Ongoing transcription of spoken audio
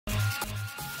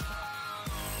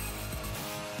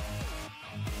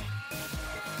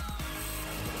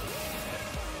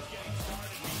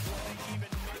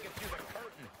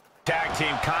tag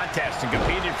team contest and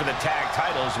competed for the tag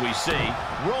titles, we see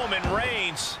Roman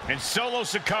Reigns and Solo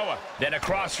Sikoa. Then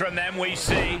across from them, we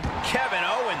see Kevin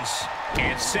Owens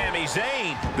and Sami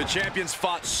Zayn. The champions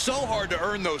fought so hard to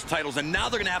earn those titles, and now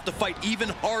they're going to have to fight even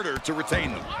harder to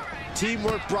retain them.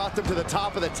 Teamwork brought them to the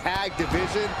top of the tag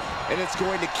division, and it's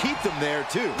going to keep them there,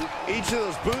 too. Each of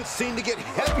those boots seem to get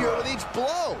heavier with each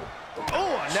blow.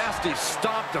 Oh, a nasty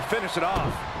stomp to finish it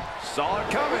off. Saw it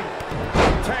coming.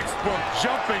 Textbook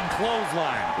jumping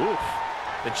clothesline. Oof.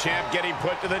 The champ getting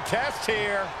put to the test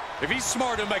here. If he's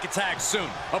smart, he'll make a tag soon.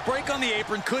 A break on the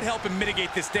apron could help him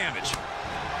mitigate this damage.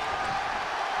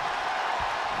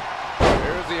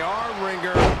 Here's the arm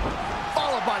wringer,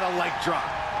 followed by the leg drop.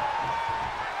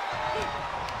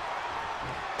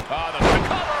 The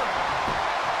cover.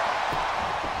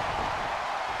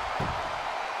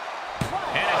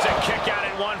 And it's a kick out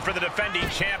at one for the defending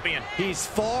champion. He's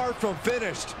far from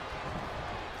finished.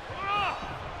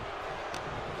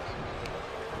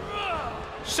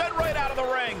 Sent right out of the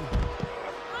ring.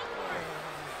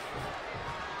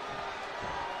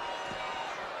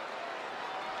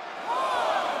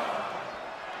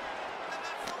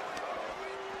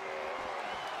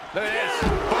 Look at this.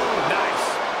 Boom, nice.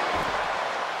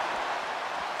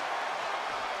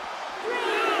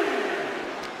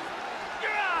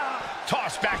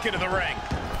 Tossed back into the ring.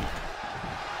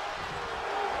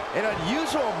 An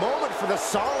unusual moment for the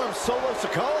solemn Solo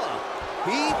Sikoa.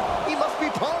 He must be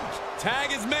pumped.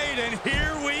 Tag is made, and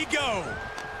here we go.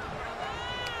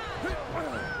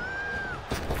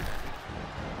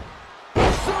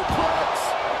 Suplex.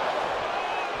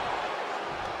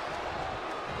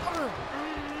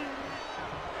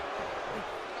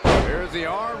 Here's the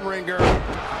arm wringer,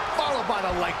 followed by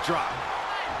the leg drop.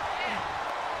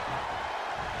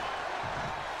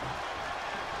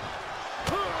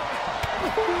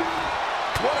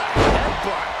 What a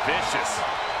headbutt. Vicious.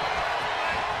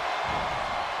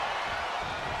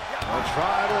 The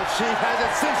Tribal Chief has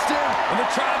it cinched in. And the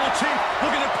Tribal Chief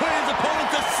looking to put his opponent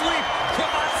to sleep.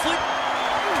 Come on, sleep.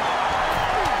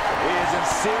 He is in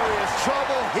serious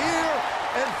trouble here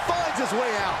and finds his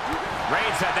way out.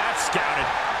 Reigns had that scouted.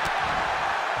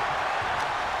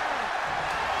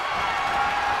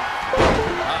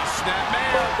 Snap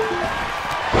man.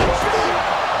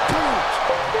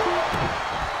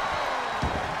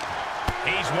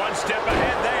 He's one step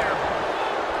ahead there.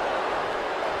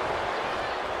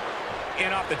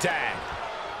 In off the tag.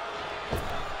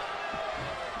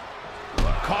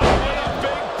 Caught with a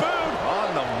big boot. On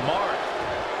the mark.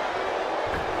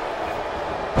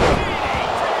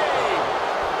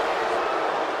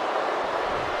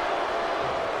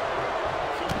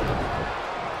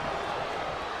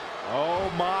 Oh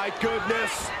my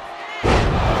goodness.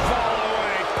 Fall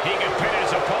away. He can pin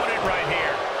his opponent right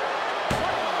here.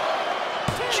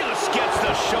 Just gets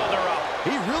the shoulder up.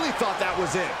 He really thought that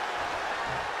was it.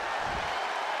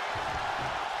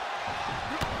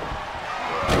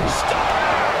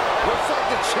 Looks like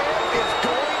the champ is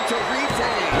going to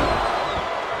retain.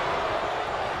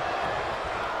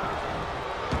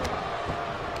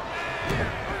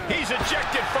 He's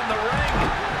ejected from the ring.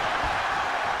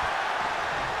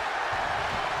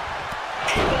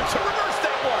 Able to reverse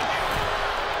that one.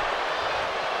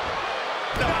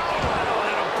 No,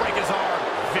 that'll break his arm.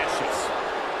 Vicious.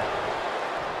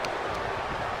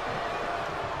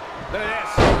 Look at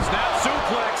this. Snap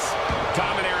suplex.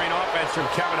 Domineering offense from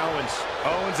Kevin Owens.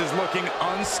 Owens is looking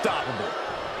unstoppable.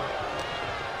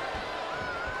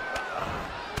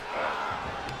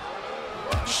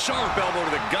 Sharp elbow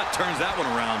to the gut turns that one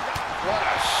around. What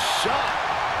a shot.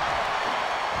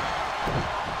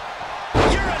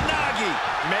 You're a Nagi.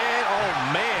 Man, oh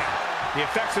man. The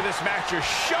effects of this match are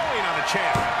showing on the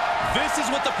champ. This is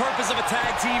what the purpose of a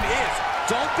tag team is.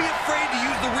 Don't be afraid to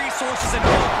use the resources and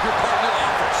help your partner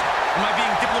offers. Am I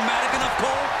being diplomatic enough,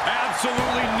 Cole?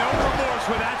 Absolutely no remorse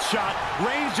with that shot.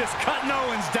 Reigns just cutting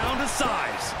Owens down to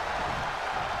size.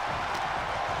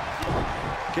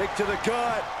 Kick to the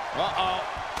gut. Uh-oh.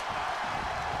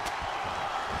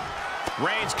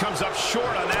 Reigns comes up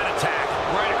short on that attack.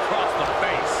 Right across the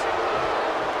face.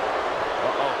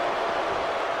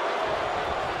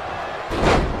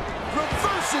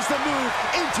 Reverses the move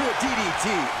into a DDT.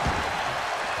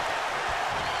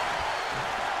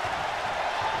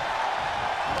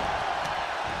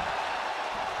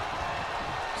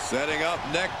 Setting up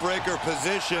neck breaker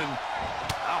position.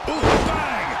 Ooh,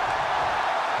 bang!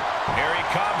 Here he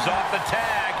comes off the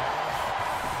tag.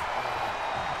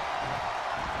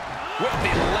 With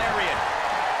the lariat.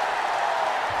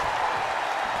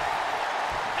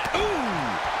 Ooh!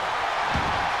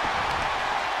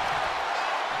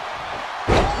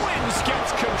 Owens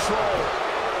gets control.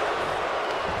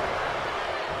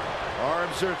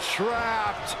 nerves are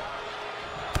trapped.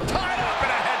 Tied up in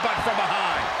a headbutt from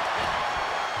behind.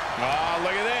 Oh,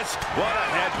 look at this. What a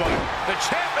headbutt. The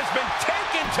champ has been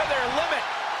taken to their limit.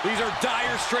 These are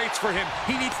dire straits for him.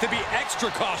 He needs to be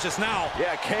extra cautious now.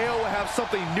 Yeah, KO will have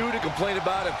something new to complain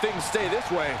about if things stay this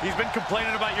way. He's been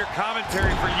complaining about your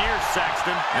commentary for years,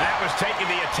 Saxton. And that was taking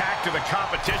the attack to the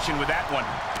competition with that one.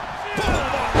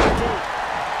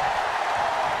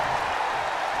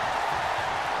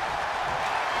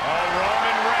 Oh,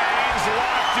 Roman Reigns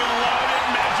locked and loaded,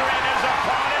 measuring his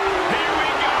opponent. Here we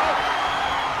go.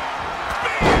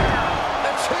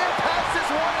 The champ has this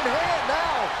one in hand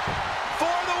now.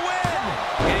 For the win.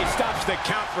 And he stops the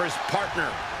count for his partner.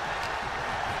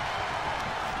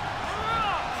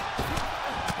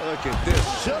 Look at this,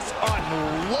 just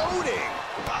unloading.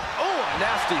 Oh, a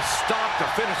nasty stop to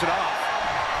finish it off.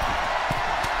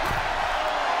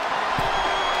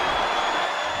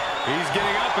 He's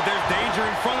getting up, but there's danger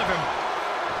in front of him.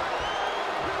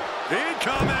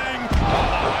 Incoming! Oh,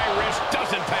 the high risk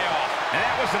doesn't pay off. And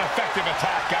that was an effective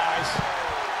attack, guys.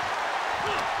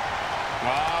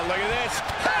 Oh, look at this.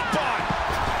 Headbutt!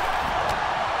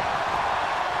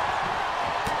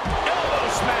 Elbow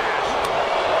smash!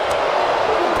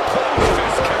 Close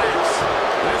fist connects.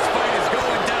 This fight is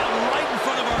going down right in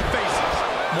front of our faces.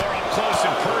 More up close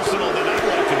and personal than I'd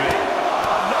like to be.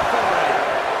 Enough already.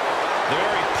 The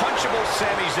very punchable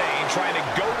Sami Zayn trying to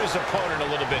goad his opponent a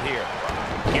little bit here.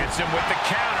 Gets him with the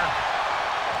counter.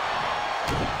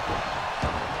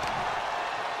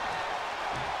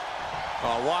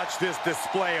 Oh, watch this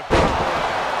display of power.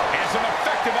 And some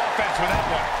effective offense with that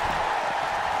one.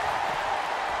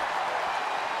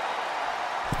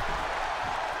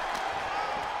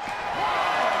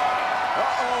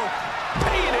 Uh-oh.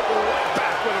 Paying it right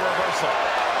back with a reversal.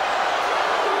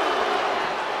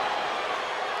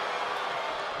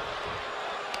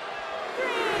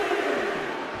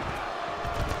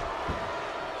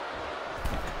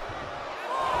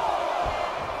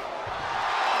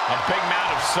 A big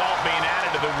amount of salt being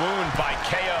added to the wound by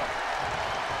KO.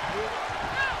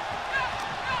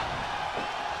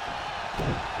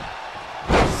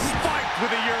 Spiked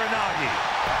with a Uranagi.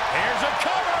 Here's a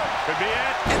cover. Could be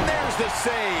it. And there's the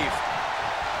save.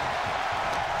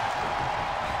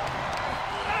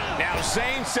 Now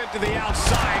Zayn sent to the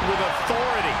outside with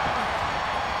authority.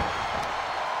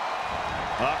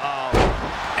 Uh-oh.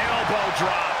 Elbow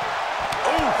drop.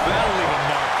 Ooh, that'll leave a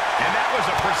mark. And that was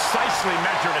a precisely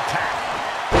measured attack.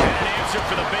 And an answer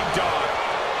for the big dog.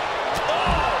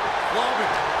 Oh! Logan.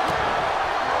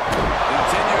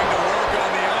 Continuing to work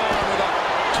on the arm with a...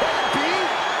 Can it be?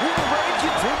 Will the reign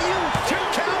continue? 2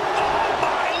 count. Oh,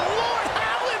 my Lord!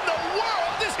 How in the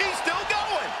world is he still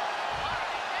going?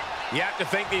 You have to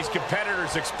think these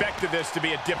competitors expected this to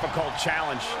be a difficult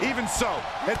challenge. Even so,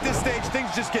 at this stage, things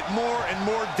just get more and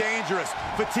more dangerous.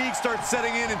 Fatigue starts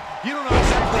setting in, and you don't know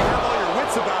exactly have all your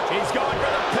wits about you. He's going for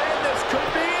the pin. This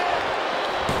could be it.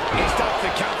 He stops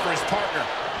the count for his partner.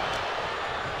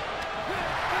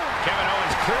 Kevin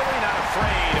Owens clearly not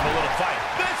afraid of a little fight.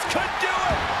 This could do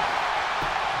it.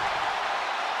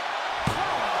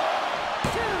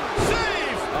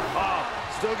 Save!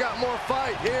 Still got more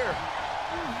fight here.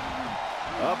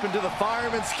 Up into the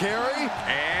fireman's carry.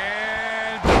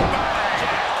 And bang!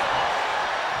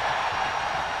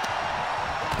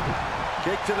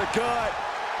 Kick to the gut.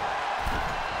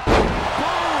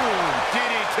 Boom!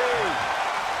 DDT.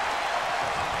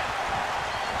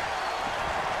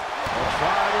 The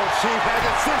tribal chief has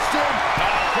it cinched in.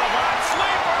 Provide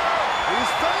sleeper.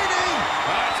 He's fighting.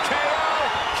 That's KO.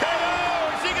 KO.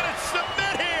 Is he going to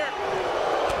submit here?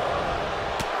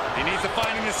 He needs to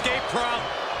find an escape route.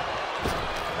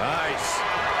 Nice.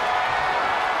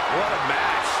 What a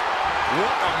match.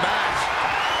 What a match.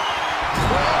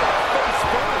 Face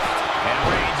first. And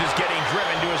Reigns is getting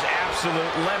driven to his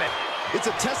absolute limit. It's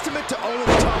a testament to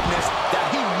Owens' toughness that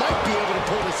he might be able to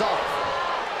pull this off.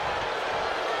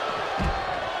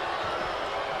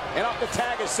 And off the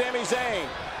tag is Sami Zayn.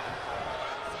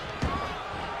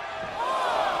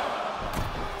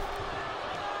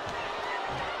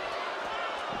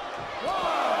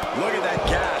 Look at that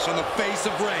gash on the face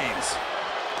of Reigns.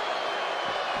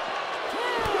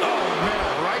 Oh,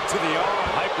 man, right to the arm.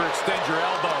 Hyperextend your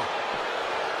elbow.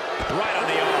 Right on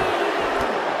the arm.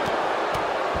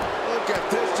 Look at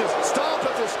this, just stomp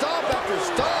after stomp after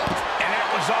stomp. And that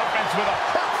was offense with a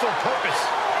hurtful purpose.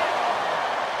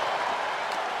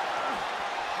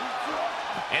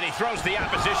 And he throws the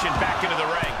opposition back into the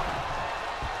ring.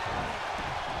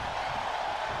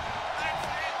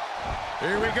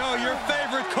 Here we go, your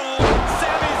favorite call,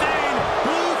 Sami Zayn,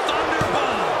 Blue Thunder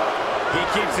Bomb. He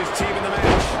keeps his team in the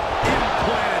match.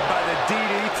 Implanted by the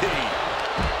DDT.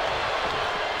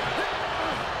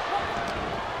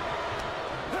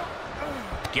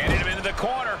 Getting him into the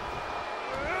corner.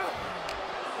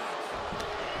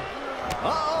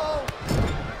 Uh-oh.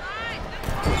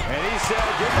 And he said,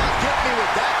 "You're not getting me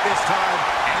with that this time."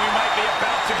 And we might be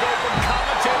about to go from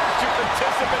commentators to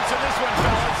participants in this one,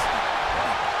 fellas.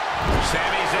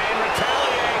 Sami Zayn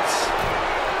retaliates.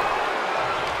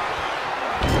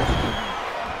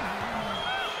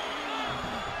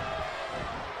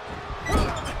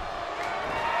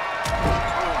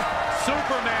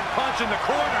 Superman punch in the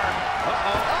corner.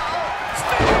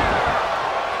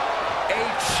 A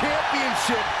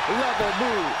championship level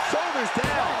move. Shoulders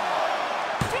down.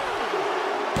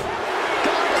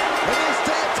 Got it. And they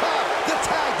stay atop the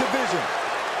tag division.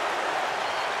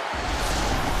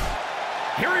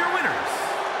 Here are your winners,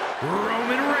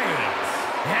 Roman Reigns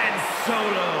and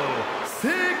Sikoa.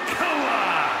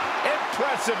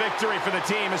 Impressive victory for the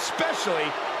team, especially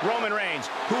Roman Reigns,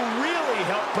 who really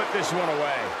helped put this one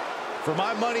away. For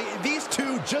my money, these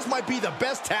two just might be the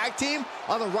best tag team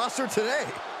on the roster today.